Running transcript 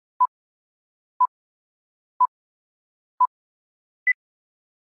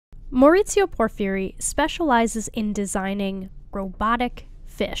Maurizio Porfiri specializes in designing robotic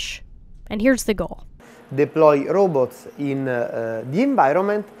fish. And here's the goal. Deploy robots in the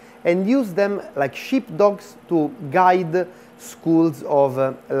environment and use them like sheepdogs to guide schools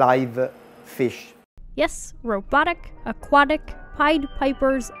of live fish. Yes, robotic, aquatic, Pied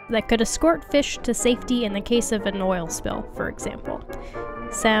Pipers that could escort fish to safety in the case of an oil spill, for example.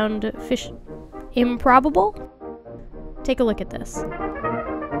 Sound fish improbable? Take a look at this.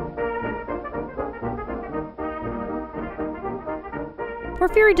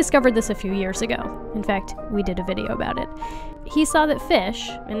 Porfiri discovered this a few years ago. In fact, we did a video about it. He saw that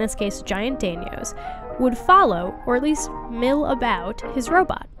fish, in this case giant danios, would follow, or at least mill about, his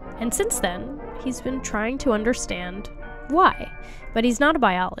robot. And since then, he's been trying to understand why. But he's not a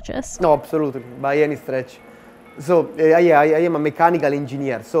biologist. No, absolutely, by any stretch. So, I am a mechanical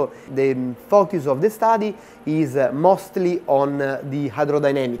engineer, so the focus of the study is mostly on the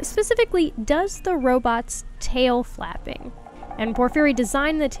hydrodynamics. Specifically, does the robot's tail flapping, and Porfiri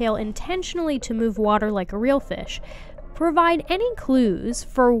designed the tail intentionally to move water like a real fish, provide any clues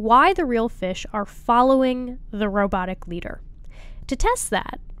for why the real fish are following the robotic leader? To test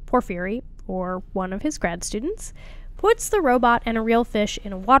that, Porfiri, or one of his grad students, puts the robot and a real fish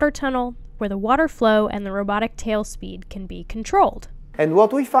in a water tunnel where the water flow and the robotic tail speed can be controlled. And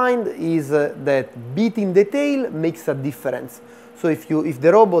what we find is that beating the tail makes a difference. So if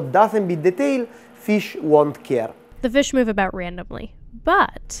the robot doesn't beat the tail, fish won't care. The fish move about randomly,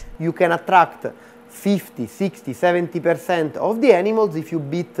 but you can attract 50, 60, 70% of the animals if you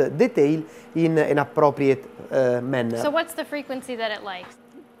beat the tail in an appropriate manner. So what's the frequency that it likes?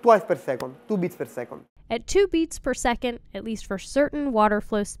 Twice per second, 2 beats per second. At 2 beats per second, at least for certain water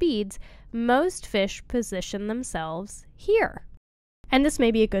flow speeds, most fish position themselves here. And this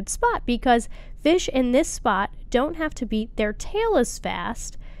may be a good spot because fish in this spot don't have to beat their tail as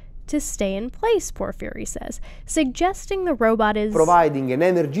fast to stay in place, Porfiri says, suggesting the robot is providing an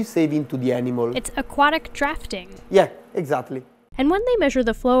energy saving to the animal. It's aquatic drafting. Yeah, exactly. And when they measure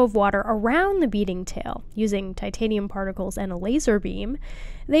the flow of water around the beating tail using titanium particles and a laser beam,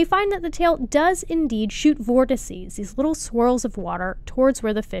 they find that the tail does indeed shoot vortices, these little swirls of water, towards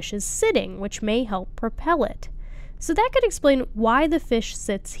where the fish is sitting, which may help propel it. So that could explain why the fish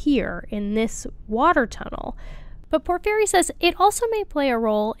sits here in this water tunnel. But Porfiri says it also may play a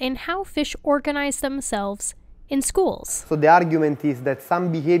role in how fish organize themselves in schools. So the argument is that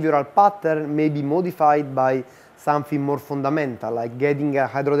some behavioral pattern may be modified by something more fundamental, like getting a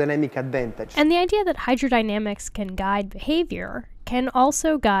hydrodynamic advantage. And the idea that hydrodynamics can guide behavior can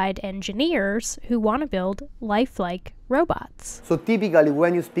also guide engineers who want to build lifelike robots. So typically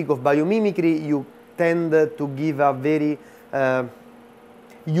when you speak of biomimicry, you tend to give a very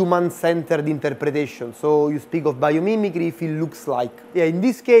human-centered interpretation. So you speak of biomimicry if it looks like. Yeah, in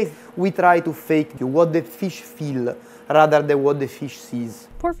this case, we try to fake what the fish feel rather than what the fish sees.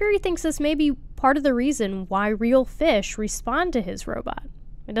 Porfiri thinks this may be part of the reason why real fish respond to his robot.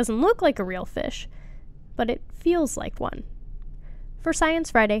 It doesn't look like a real fish, but it feels like one. For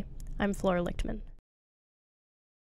Science Friday, I'm Flora Lichtman.